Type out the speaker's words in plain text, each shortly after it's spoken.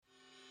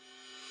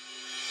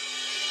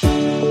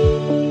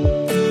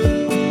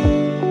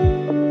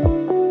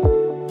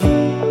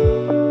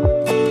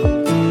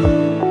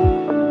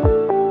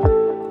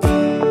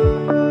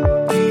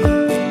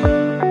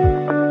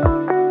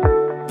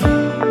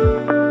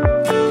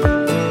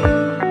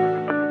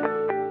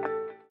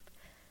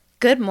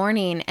Good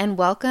morning and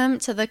welcome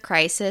to the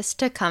Crisis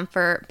to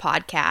Comfort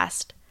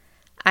podcast.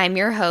 I'm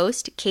your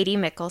host, Katie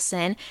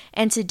Mickelson,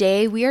 and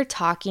today we are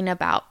talking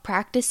about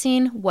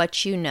practicing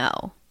what you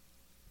know.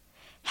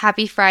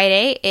 Happy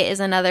Friday. It is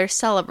another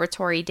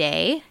celebratory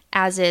day,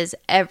 as is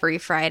every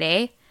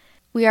Friday.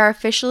 We are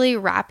officially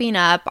wrapping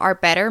up our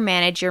Better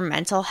Manage Your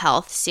Mental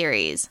Health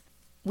series.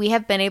 We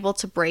have been able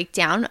to break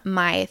down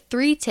my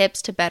 3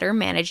 tips to better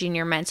managing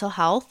your mental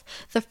health.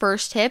 The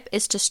first tip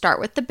is to start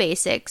with the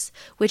basics,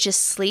 which is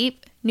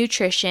sleep,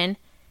 nutrition,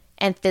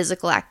 and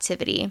physical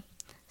activity.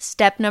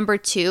 Step number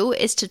 2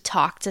 is to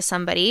talk to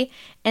somebody.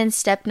 And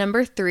step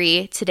number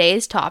 3,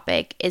 today's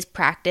topic, is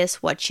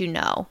practice what you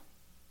know.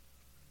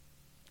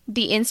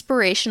 The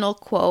inspirational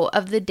quote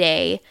of the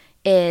day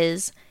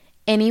is,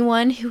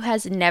 "Anyone who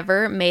has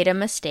never made a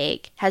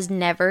mistake has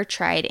never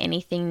tried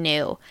anything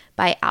new,"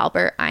 by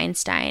Albert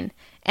Einstein.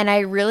 And I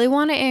really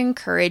want to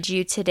encourage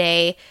you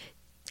today,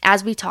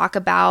 as we talk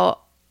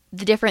about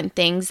the different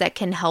things that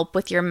can help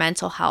with your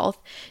mental health,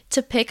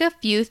 to pick a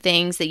few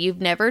things that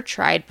you've never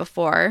tried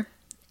before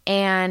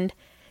and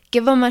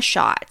give them a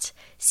shot.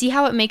 See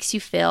how it makes you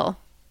feel.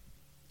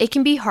 It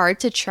can be hard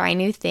to try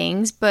new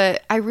things,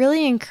 but I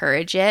really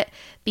encourage it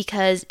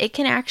because it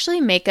can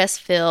actually make us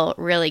feel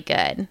really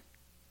good.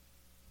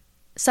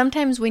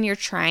 Sometimes when you're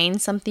trying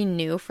something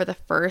new for the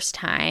first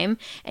time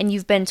and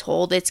you've been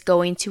told it's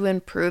going to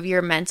improve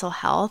your mental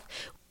health,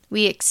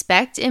 we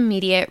expect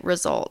immediate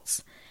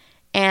results.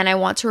 And I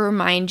want to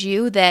remind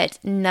you that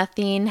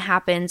nothing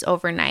happens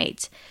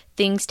overnight.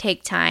 Things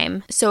take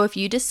time. So if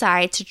you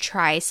decide to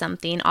try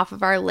something off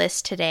of our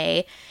list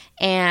today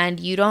and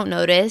you don't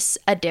notice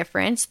a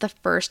difference the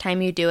first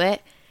time you do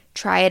it,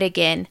 try it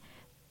again.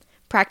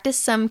 Practice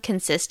some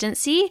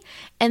consistency,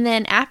 and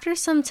then after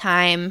some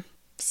time,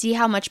 see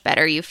how much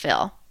better you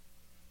feel.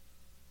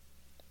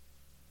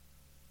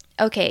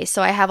 Okay,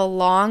 so I have a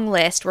long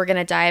list. We're going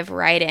to dive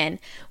right in.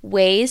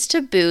 Ways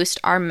to boost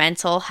our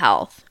mental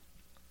health.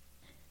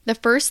 The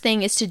first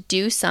thing is to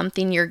do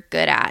something you're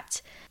good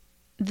at.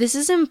 This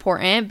is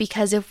important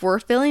because if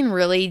we're feeling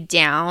really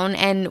down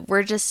and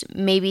we're just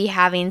maybe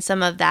having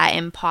some of that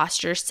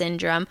imposter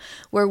syndrome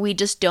where we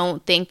just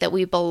don't think that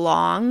we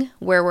belong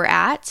where we're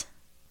at,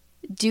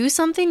 do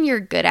something you're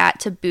good at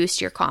to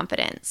boost your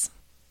confidence.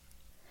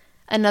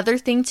 Another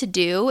thing to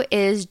do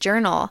is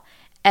journal.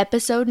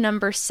 Episode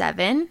number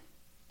 7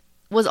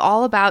 was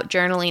all about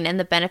journaling and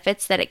the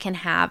benefits that it can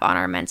have on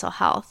our mental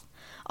health.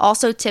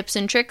 Also, tips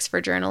and tricks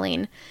for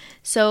journaling.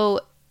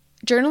 So,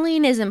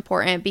 journaling is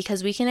important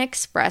because we can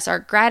express our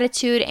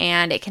gratitude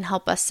and it can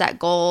help us set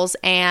goals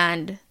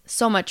and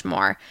so much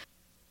more.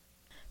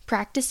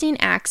 Practicing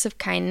acts of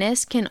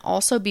kindness can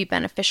also be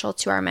beneficial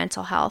to our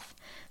mental health.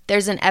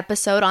 There's an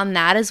episode on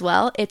that as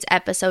well. It's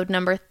episode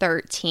number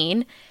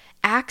 13.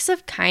 Acts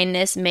of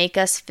kindness make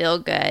us feel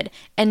good,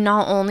 and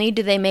not only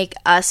do they make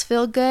us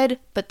feel good,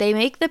 but they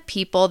make the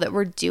people that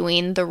we're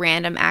doing the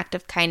random act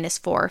of kindness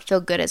for feel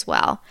good as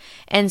well.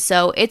 And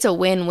so it's a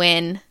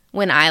win-win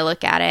when I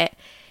look at it.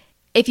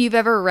 If you've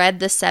ever read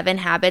The 7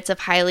 Habits of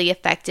Highly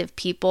Effective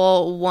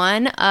People,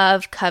 one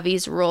of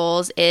Covey's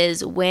rules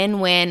is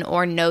win-win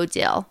or no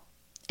deal.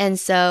 And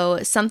so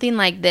something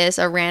like this,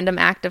 a random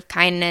act of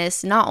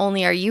kindness, not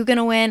only are you going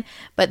to win,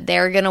 but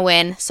they're going to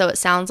win. So it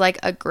sounds like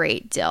a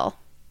great deal.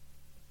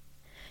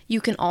 You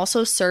can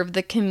also serve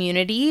the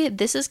community.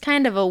 This is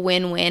kind of a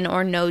win-win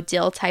or no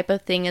deal type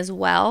of thing as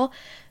well.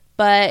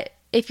 But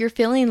if you're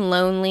feeling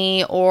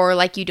lonely or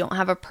like you don't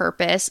have a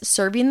purpose,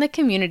 serving the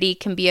community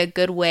can be a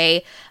good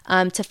way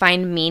to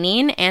find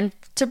meaning and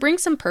to bring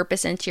some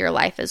purpose into your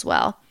life as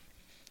well.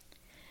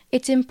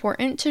 It's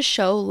important to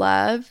show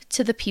love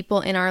to the people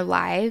in our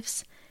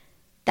lives.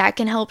 That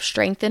can help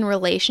strengthen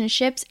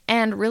relationships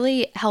and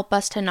really help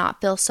us to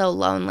not feel so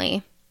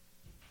lonely.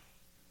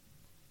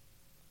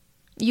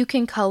 You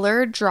can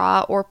color,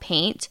 draw, or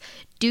paint.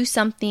 Do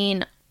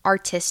something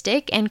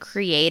artistic and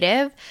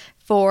creative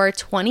for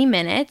 20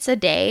 minutes a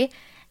day,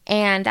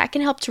 and that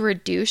can help to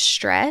reduce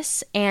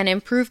stress and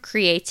improve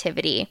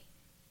creativity.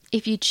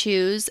 If you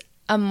choose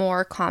a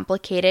more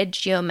complicated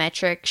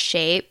geometric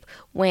shape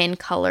when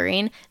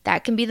coloring,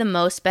 that can be the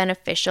most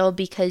beneficial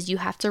because you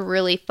have to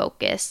really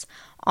focus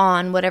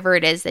on whatever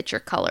it is that you're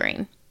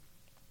coloring.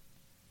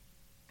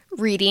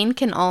 Reading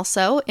can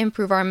also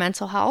improve our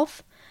mental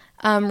health.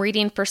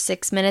 Reading for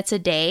 6 minutes a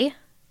day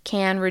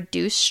can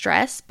reduce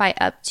stress by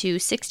up to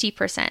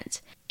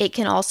 60%. It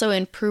can also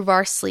improve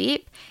our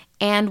sleep,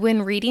 and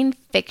when reading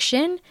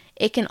fiction,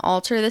 it can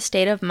alter the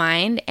state of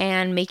mind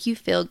and make you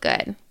feel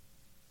good.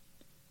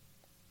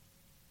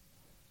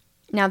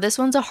 Now, this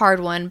one's a hard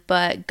one,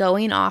 but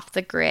going off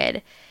the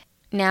grid.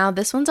 Going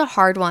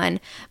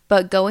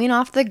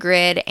off the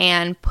grid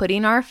and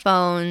putting our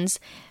phones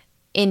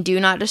in do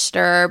not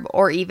disturb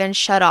or even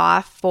shut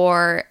off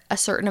for a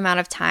certain amount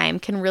of time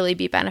can really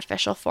be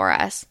beneficial for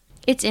us.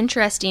 It's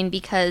interesting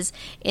because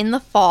in the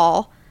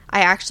fall,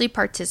 I actually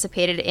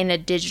participated in a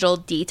digital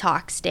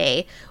detox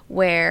day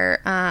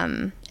where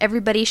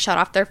everybody shut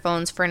off their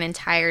phones for an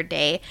entire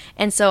day.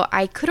 And so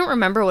I couldn't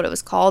remember what it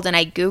was called, and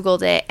I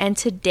Googled it, and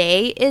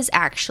today is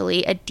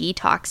actually a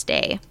detox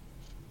day.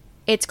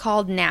 It's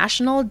called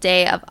National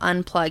Day of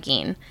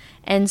Unplugging.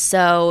 And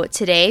so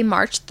today,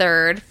 March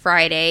 3rd,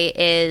 Friday,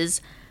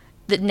 is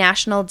the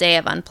National Day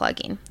of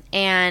Unplugging.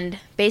 And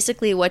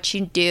basically what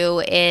you do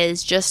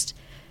is just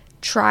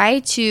try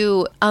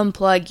to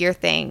unplug your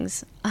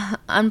things,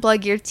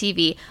 unplug your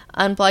TV,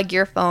 unplug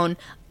your phone,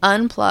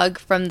 unplug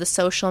from the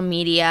social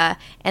media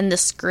and the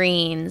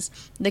screens,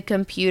 the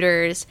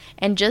computers,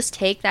 and just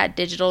take that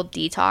digital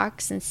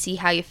detox and see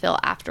how you feel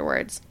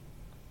afterwards.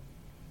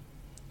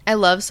 I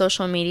love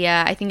social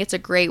media. I think it's a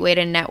great way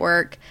to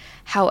network.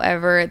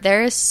 However,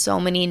 there is so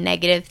many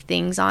negative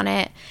things on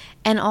it.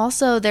 And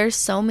also there's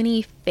so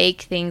many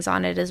fake things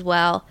on it as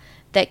well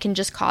that can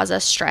just cause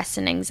us stress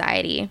and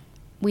anxiety.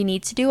 We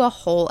need to do a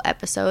whole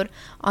episode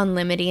on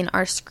limiting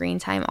our screen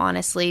time,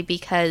 honestly,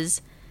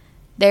 because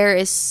there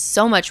is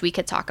so much we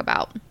could talk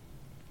about.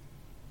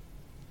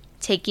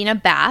 Taking a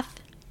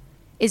bath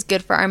is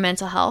good for our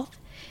mental health.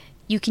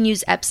 You can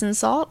use Epsom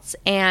salts,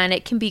 and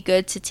it can be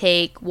good to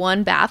take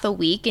one bath a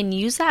week and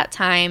use that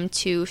time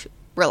to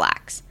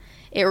relax.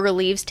 It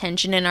relieves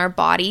tension in our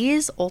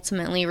bodies,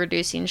 ultimately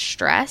reducing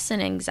stress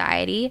and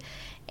anxiety,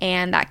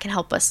 and that can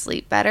help us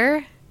sleep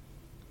better.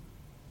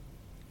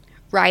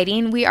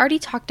 Writing, we already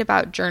talked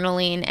about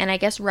journaling, and I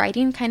guess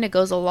writing kind of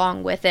goes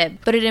along with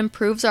it, but it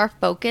improves our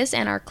focus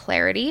and our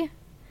clarity,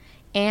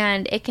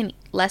 and it can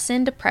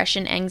lessen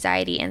depression,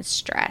 anxiety, and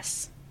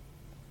stress.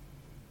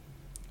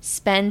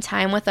 Spend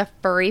time with a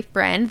furry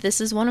friend. This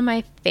is one of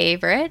my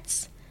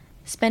favorites.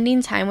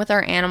 Spending time with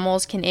our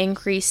animals can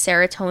increase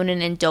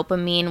serotonin and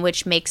dopamine,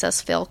 which makes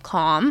us feel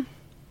calm.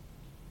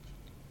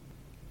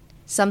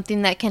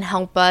 Something that can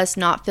help us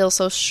not feel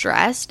so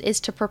stressed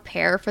is to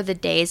prepare for the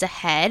days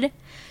ahead.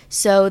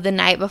 So the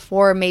night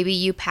before, maybe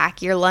you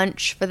pack your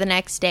lunch for the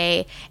next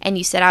day and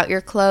you set out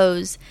your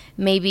clothes.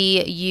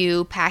 Maybe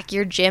you pack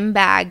your gym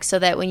bag so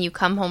that when you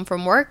come home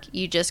from work,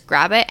 you just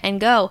grab it and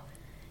go.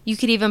 You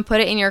could even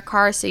put it in your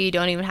car so you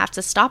don't even have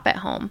to stop at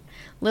home.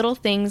 Little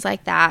things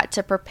like that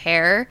to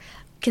prepare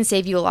can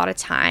save you a lot of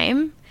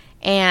time,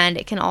 and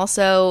it can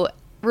also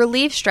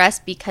relieve stress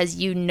because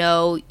you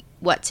know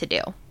what to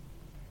do.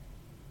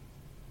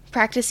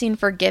 Practicing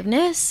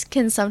forgiveness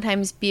can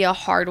sometimes be a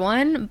hard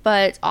one,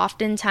 but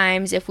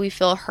oftentimes if we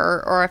feel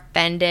hurt or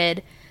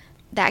offended,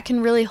 that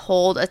can really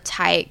hold a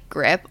tight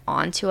grip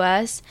onto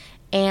us.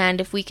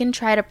 And if we can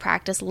try to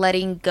practice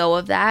letting go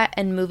of that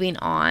and moving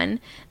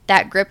on,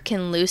 that grip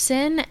can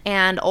loosen,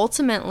 and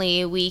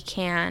ultimately we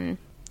can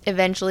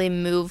eventually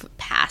move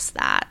past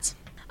that.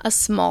 A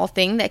small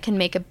thing that can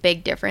make a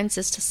big difference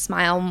is to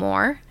smile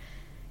more.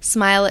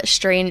 Smile at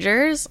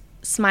strangers.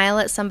 Smile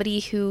at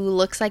somebody who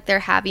looks like they're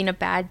having a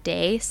bad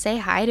day. Say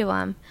hi to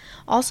them.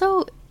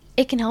 Also,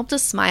 it can help to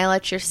smile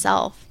at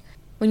yourself.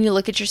 When you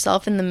look at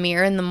yourself in the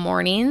mirror in the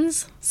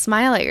mornings,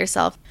 smile at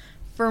yourself.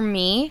 For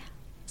me,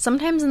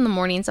 sometimes in the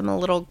mornings I'm a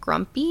little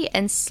grumpy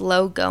and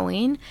slow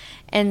going,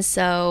 and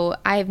so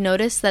I've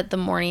noticed that the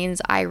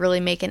mornings I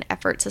really make an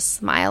effort to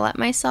smile at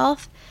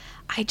myself.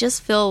 I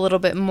just feel a little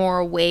bit more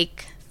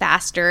awake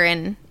faster,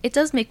 and it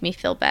does make me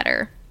feel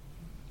better.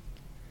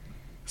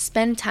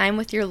 Spend time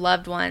with your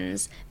loved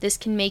ones. This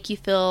can make you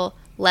feel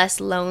less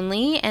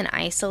lonely and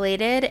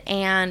isolated,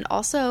 and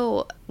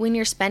also when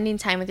you're spending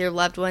time with your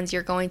loved ones,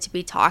 you're going to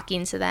be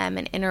talking to them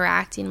and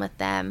interacting with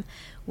them,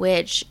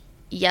 which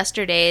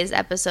yesterday's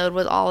episode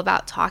was all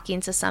about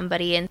talking to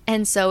somebody,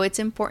 and so it's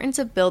important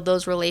to build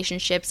those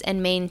relationships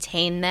and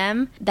maintain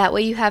them. That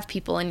way you have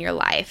people in your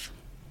life.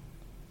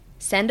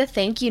 Send a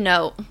thank you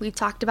note. We've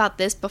talked about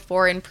this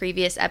before in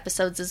previous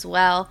episodes as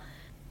well.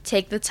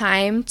 Take the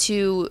time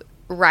to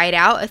write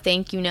out a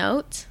thank you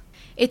note.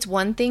 It's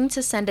one thing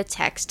to send a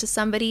text to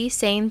somebody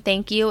saying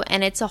thank you,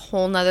 and it's a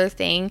whole nother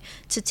thing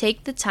to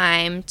take the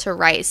time to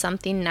write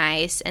something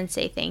nice and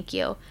say thank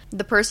you.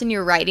 The person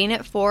you're writing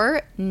it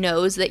for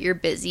knows that you're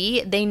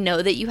busy. They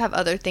know that you have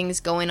other things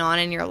going on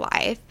in your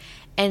life,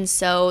 and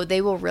so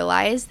they will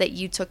realize that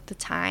you took the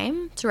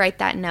time to write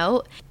that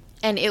note,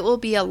 and it will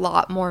be a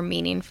lot more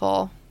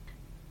meaningful.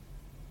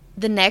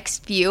 The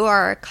next few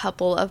are a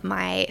couple of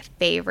my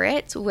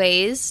favorite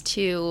ways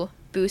to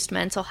boost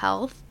mental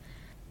health.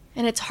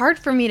 And it's hard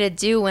for me to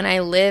do when I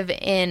live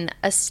in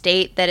a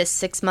state that is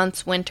 6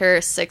 months winter,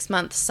 6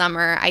 months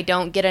summer. I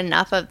don't get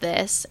enough of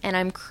this, and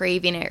I'm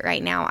craving it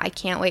right now. I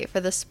can't wait for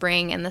the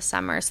spring and the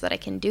summer so that I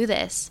can do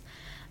this.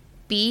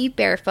 Be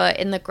barefoot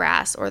in the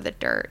grass or the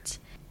dirt.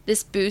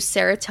 This boosts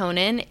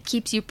serotonin,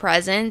 keeps you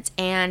present,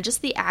 and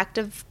just the act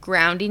of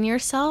grounding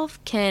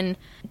yourself can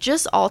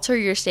just alter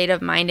your state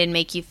of mind and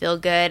make you feel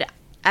good.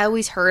 I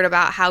always heard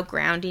about how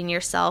grounding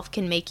yourself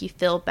can make you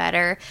feel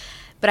better,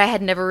 but I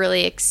had never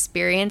really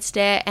experienced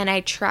it, and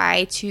I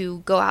try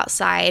to go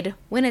outside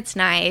when it's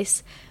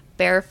nice,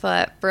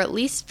 barefoot, for at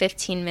least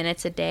 15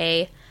 minutes a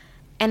day,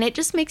 and it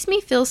just makes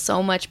me feel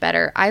so much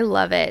better. I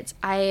love it.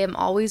 I am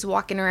always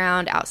walking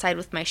around outside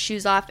with my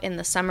shoes off in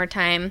the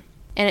summertime,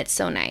 and it's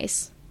so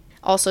nice.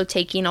 Also,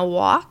 taking a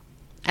walk.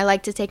 I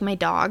like to take my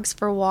dogs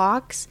for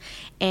walks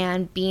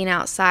and being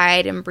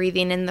outside and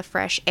breathing in the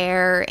fresh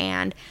air,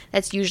 and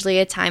that's usually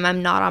a time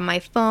I'm not on my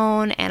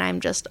phone and I'm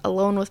just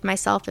alone with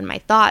myself and my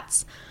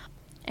thoughts.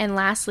 And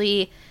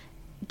lastly,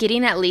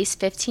 getting at least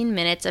 15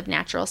 minutes of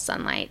natural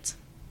sunlight.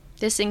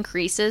 This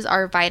increases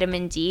our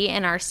vitamin D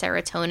and our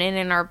serotonin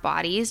in our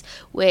bodies,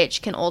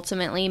 which can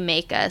ultimately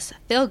make us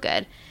feel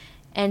good.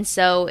 And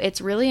so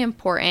it's really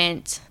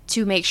important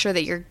to make sure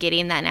that you're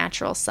getting that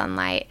natural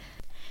sunlight.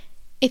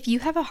 If you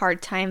have a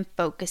hard time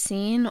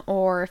focusing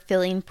or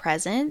feeling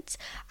present,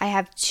 I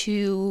have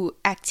 2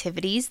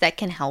 activities that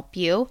can help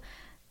you.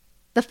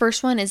 The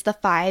first one is the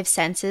 5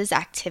 senses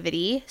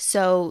activity.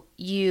 So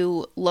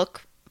you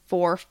look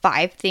for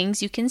 5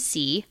 things you can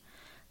see,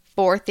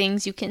 4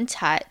 things you can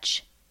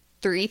touch,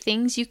 3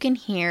 things you can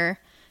hear,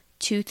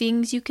 2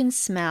 things you can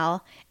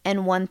smell,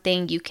 and 1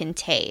 thing you can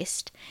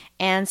taste.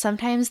 And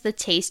sometimes the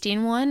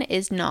tasting one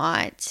is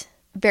not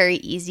very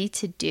easy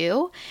to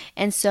do.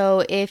 And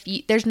so if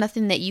there's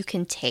nothing that you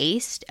can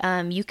taste,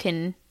 you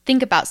can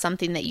think about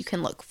something that you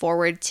can look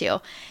forward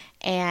to.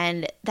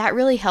 And that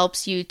really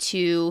helps you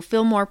to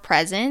feel more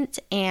present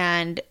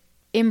and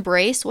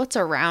embrace what's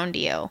around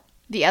you.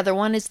 The other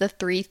one is the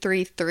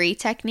 3-3-3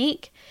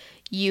 technique.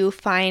 You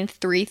find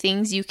 3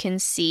 things you can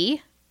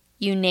see,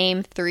 you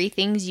name 3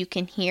 things you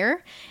can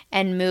hear,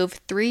 and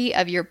move 3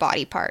 of your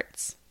body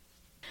parts.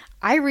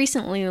 I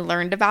recently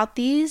learned about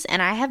these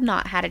and I have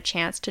not had a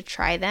chance to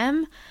try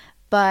them,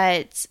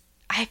 but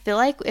I feel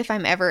like if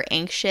I'm ever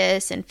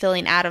anxious and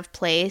feeling out of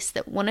place,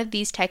 that one of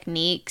these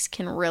techniques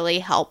can really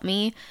help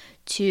me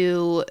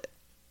to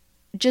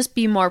just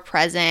be more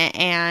present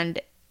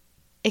and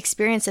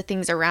experience the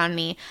things around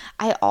me.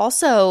 I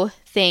also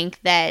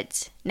think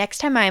that next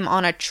time I'm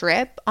on a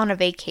trip, on a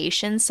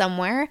vacation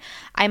somewhere,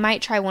 I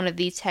might try one of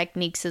these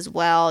techniques as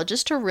well,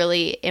 just to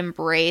really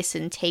embrace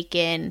and take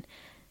in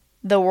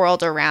the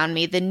world around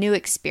me, the new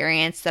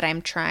experience that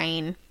I'm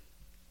trying.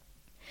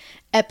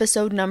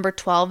 Episode number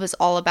 12 is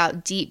all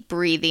about deep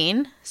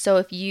breathing. So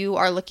if you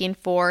are looking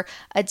for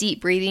a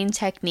deep breathing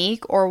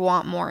technique or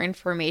want more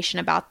information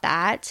about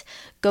that,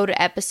 go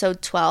to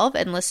episode 12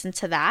 and listen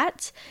to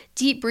that.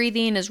 Deep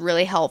breathing is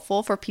really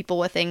helpful for people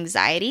with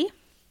anxiety.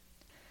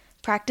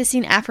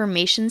 Practicing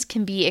affirmations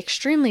can be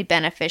extremely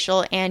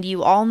beneficial, and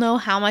you all know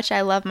how much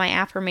I love my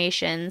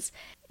affirmations.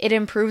 It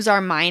improves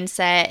our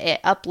mindset, it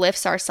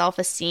uplifts our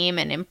self-esteem,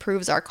 and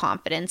improves our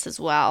confidence as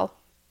well.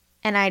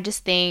 And I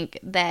just think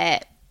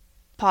that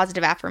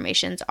positive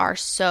affirmations are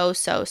so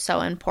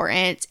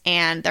important,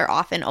 and they're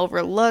often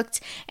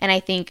overlooked, and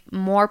I think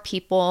more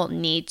people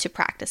need to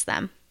practice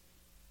them.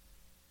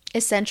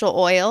 Essential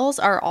oils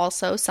are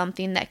also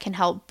something that can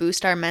help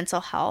boost our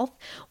mental health.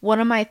 One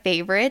of my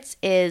favorites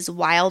is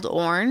Wild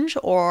Orange,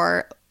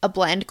 or a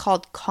blend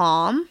called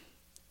Calm.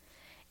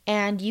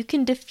 And you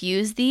can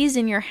diffuse these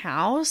in your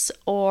house,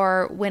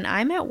 or when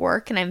I'm at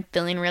work and I'm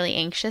feeling really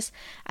anxious,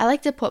 I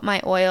like to put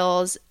my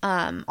oils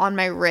on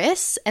my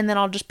wrists, and then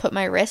I'll just put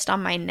my wrist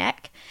on my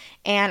neck,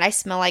 and I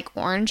smell like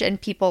orange and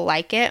people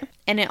like it.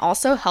 And it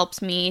also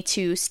helps me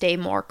to stay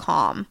more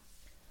calm.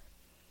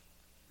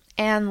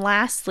 And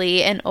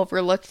lastly, an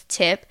overlooked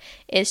tip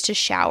is to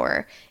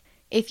shower.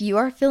 If you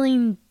are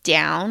feeling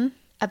down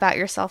about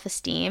your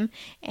self-esteem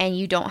and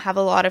you don't have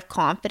a lot of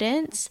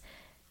confidence,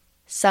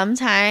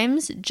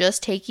 sometimes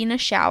just taking a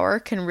shower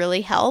can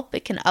really help.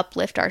 It can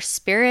uplift our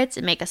spirits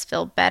and make us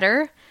feel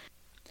better.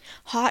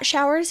 Hot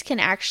showers can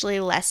actually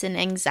lessen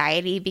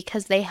anxiety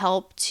because they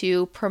help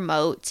to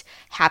promote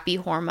happy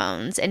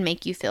hormones and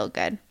make you feel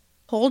good.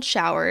 Cold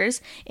showers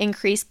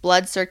increase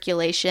blood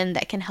circulation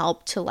that can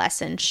help to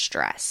lessen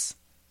stress.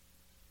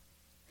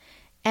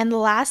 And the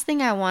last thing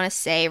I want to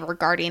say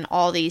regarding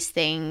all these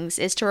things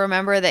is to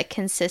remember that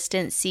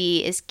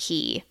consistency is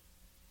key.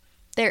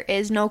 There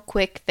is no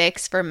quick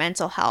fix for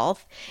mental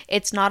health.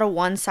 It's not a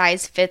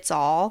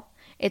one-size-fits-all.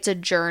 It's a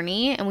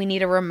journey, and we need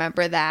to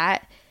remember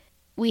that.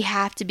 We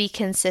have to be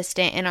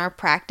consistent in our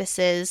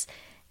practices,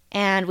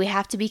 and we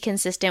have to be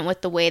consistent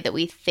with the way that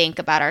we think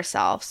about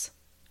ourselves.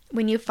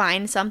 When you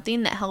find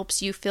something that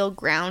helps you feel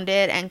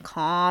grounded and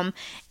calm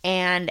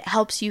and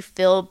helps you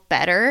feel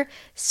better,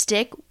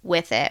 stick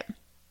with it.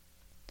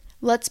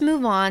 Let's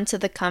move on to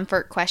the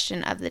comfort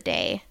question of the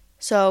day.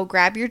 So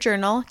grab your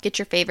journal, get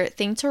your favorite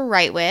thing to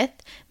write with,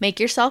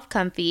 make yourself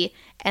comfy,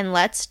 and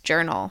let's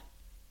journal.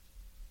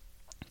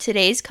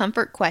 Today's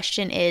comfort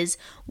question is,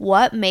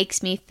 what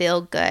makes me feel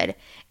good?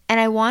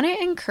 And I want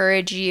to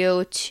encourage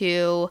you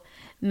to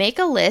make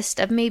a list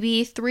of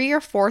maybe 3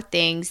 or 4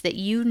 things that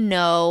you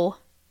know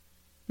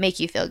make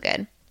you feel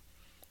good.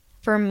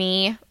 For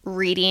me,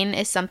 reading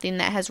is something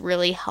that has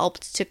really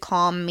helped to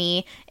calm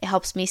me. It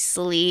helps me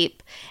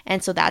sleep,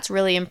 and so that's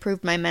really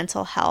improved my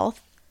mental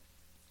health.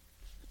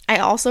 I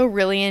also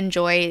really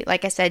enjoy,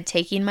 like I said,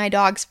 taking my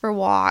dogs for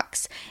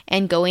walks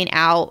and going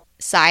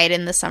outside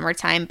in the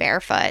summertime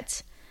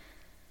barefoot.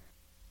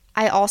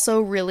 I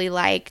also really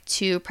like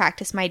to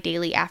practice my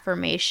daily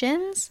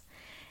affirmations,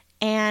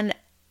 and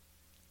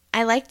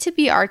I like to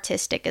be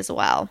artistic as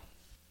well.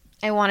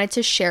 I wanted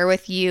to share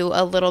with you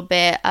a little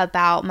bit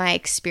about my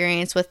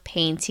experience with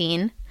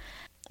painting.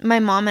 My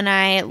mom and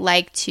I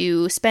like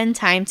to spend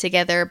time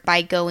together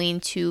by going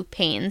to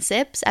paint and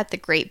sips at the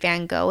Great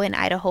Van Gogh in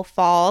Idaho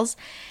Falls.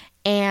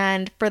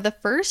 And for the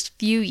first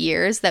few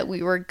years that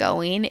we were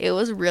going, it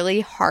was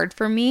really hard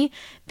for me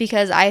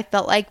because I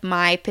felt like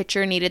my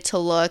picture needed to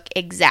look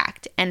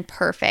exact and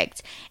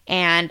perfect.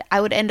 And I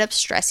would end up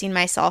stressing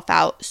myself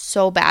out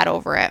so bad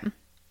over it.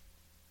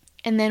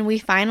 And then we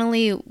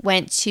finally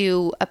went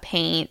to a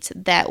paint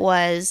that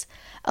was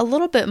a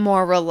little bit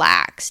more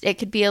relaxed. It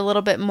could be a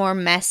little bit more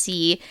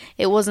messy.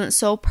 It wasn't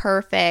so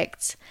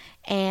perfect.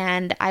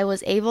 And I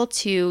was able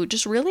to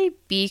just really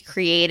be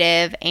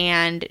creative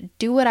and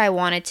do what I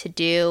wanted to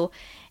do.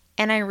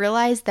 And I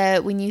realized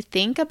that when you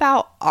think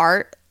about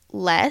art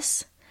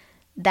less,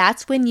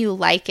 that's when you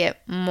like it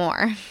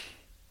more.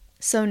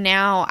 So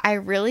now I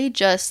really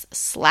just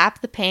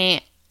slap the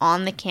paint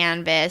on the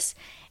canvas,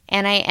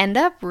 and I end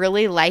up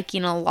really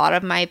liking a lot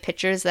of my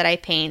pictures that I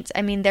paint.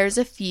 I mean, there's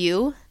a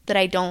few that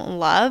I don't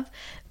love,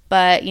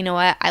 but you know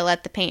what? I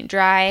let the paint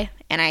dry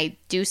and I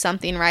do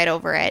something right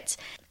over it.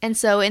 And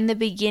so in the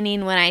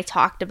beginning, when I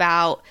talked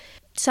about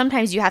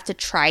sometimes you have to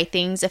try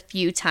things a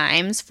few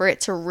times for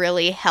it to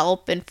really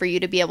help and for you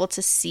to be able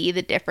to see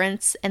the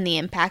difference and the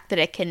impact that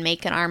it can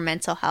make in our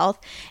mental health.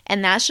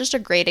 And that's just a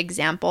great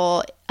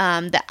example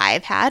that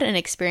I've had, an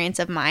experience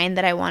of mine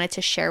that I wanted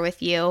to share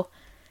with you.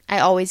 I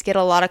always get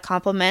a lot of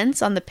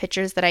compliments on the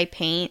pictures that I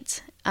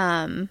paint,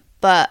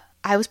 but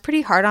I was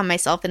pretty hard on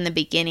myself in the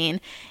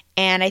beginning,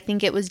 and I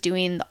think it was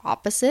doing the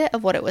opposite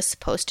of what it was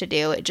supposed to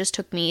do. It just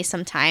took me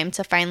some time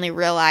to finally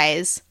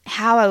realize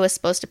how I was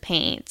supposed to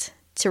paint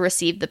to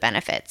receive the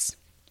benefits.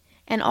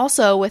 And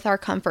also with our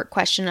comfort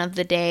question of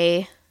the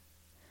day,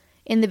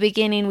 in the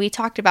beginning we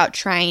talked about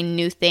trying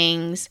new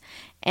things,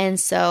 and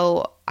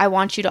so I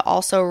want you to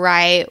also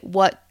write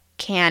what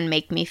can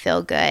make me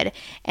feel good,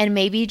 and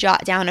maybe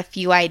jot down a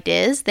few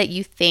ideas that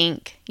you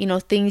think,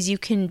 things you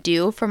can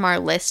do from our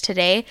list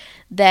today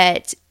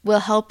that will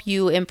help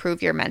you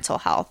improve your mental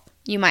health.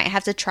 You might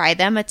have to try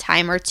them a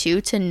time or two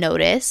to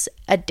notice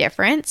a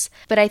difference,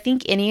 but I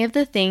think any of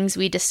the things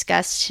we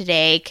discussed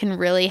today can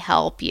really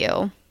help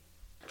you.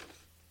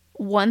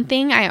 One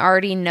thing I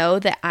already know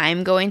that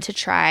I'm going to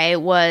try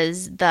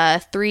was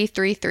the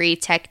 3-3-3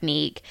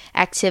 technique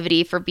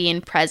activity for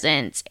being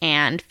present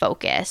and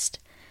focused.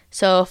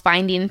 So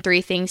finding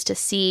 3 things to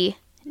see,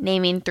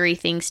 naming 3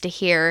 things to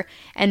hear,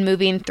 and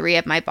moving 3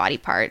 of my body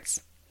parts.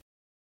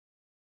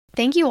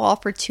 Thank you all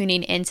for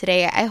tuning in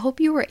today. I hope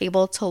you were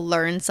able to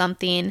learn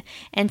something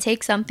and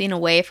take something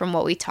away from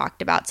what we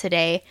talked about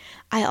today.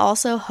 I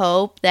also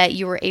hope that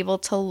you were able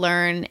to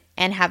learn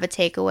and have a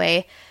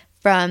takeaway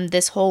from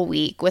this whole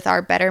week with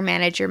our Better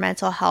Manage Your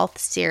Mental Health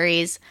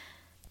series.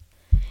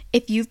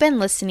 If you've been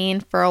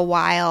listening for a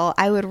while,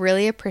 I would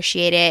really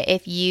appreciate it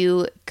if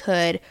you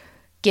could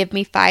give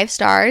me 5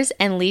 stars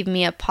and leave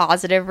me a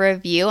positive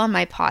review on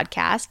my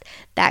podcast.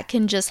 That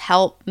can just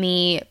help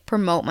me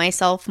promote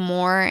myself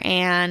more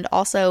and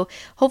also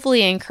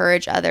hopefully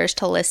encourage others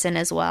to listen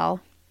as well.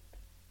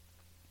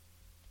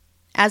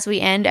 As we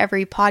end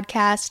every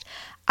podcast,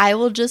 I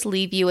will just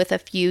leave you with a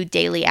few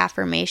daily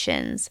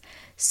affirmations.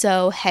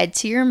 So head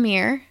to your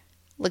mirror,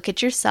 look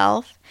at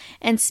yourself,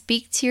 and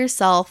speak to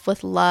yourself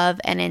with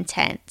love and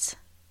intent.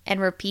 And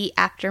repeat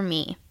after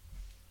me.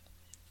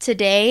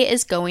 Today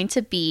is going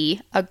to be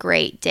a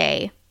great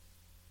day.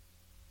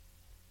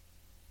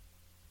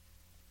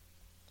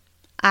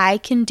 I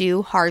can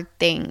do hard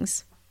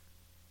things.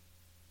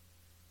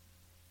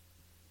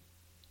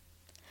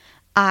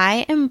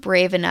 I am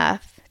brave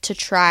enough to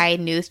try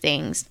new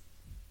things.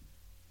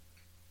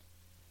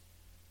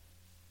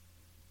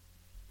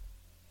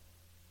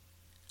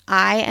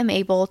 I am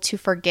able to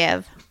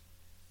forgive.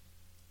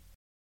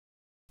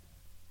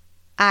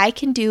 I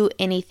can do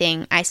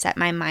anything I set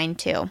my mind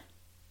to.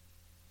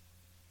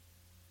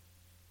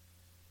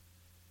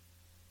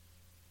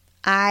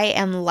 I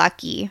am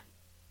lucky.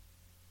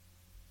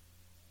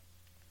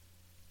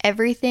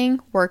 Everything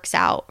works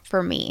out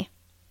for me.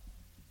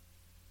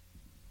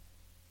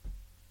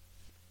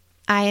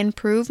 I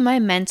improve my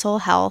mental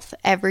health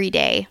every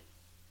day.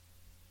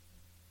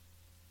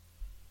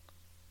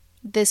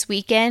 This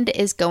weekend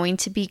is going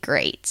to be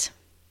great.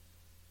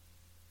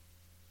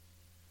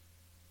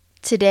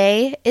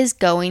 Today is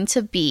going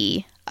to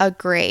be a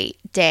great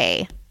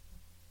day.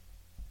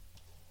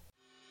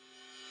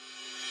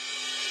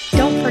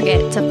 Don't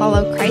forget to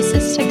follow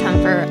Crisis to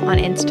Comfort on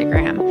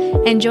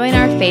Instagram and join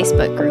our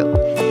Facebook group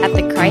at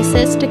the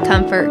Crisis to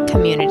Comfort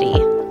community.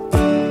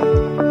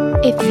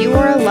 If you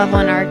or a loved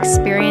one are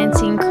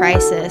experiencing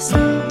crisis,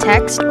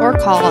 text or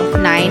call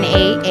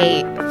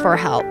 988 for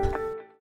help.